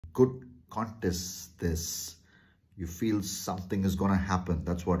good contest this. You feel something is going to happen.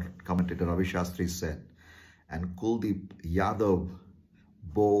 That's what commentator Ravi Shastri said. And Kuldeep, Yadav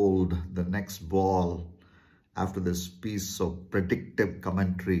bowled the next ball after this piece of predictive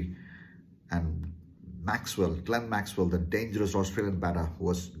commentary. And Glenn Maxwell, the dangerous Australian batter,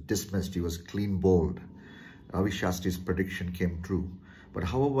 was dismissed. He was clean bowled. Ravi Shastri's prediction came true. But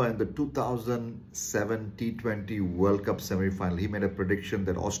however, in the 2007 T20 World Cup semi-final, he made a prediction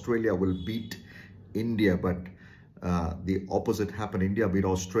that Australia will beat India, but the opposite happened. India beat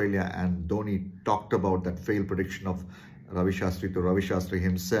Australia, and Dhoni talked about that failed prediction of Ravi Shastri to Ravi Shastri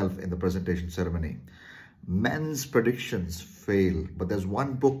himself in the presentation ceremony. Men's predictions fail, but there's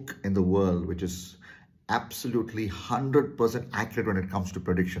one book in the world which is absolutely 100% accurate when it comes to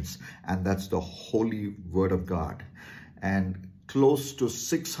predictions, and that's the Holy Word of God. And close to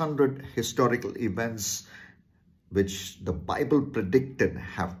 600 historical events which the Bible predicted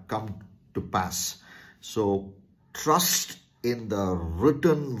have come to pass. So trust in the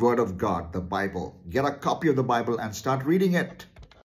written Word of God, the Bible. Get a copy of the Bible and start reading it.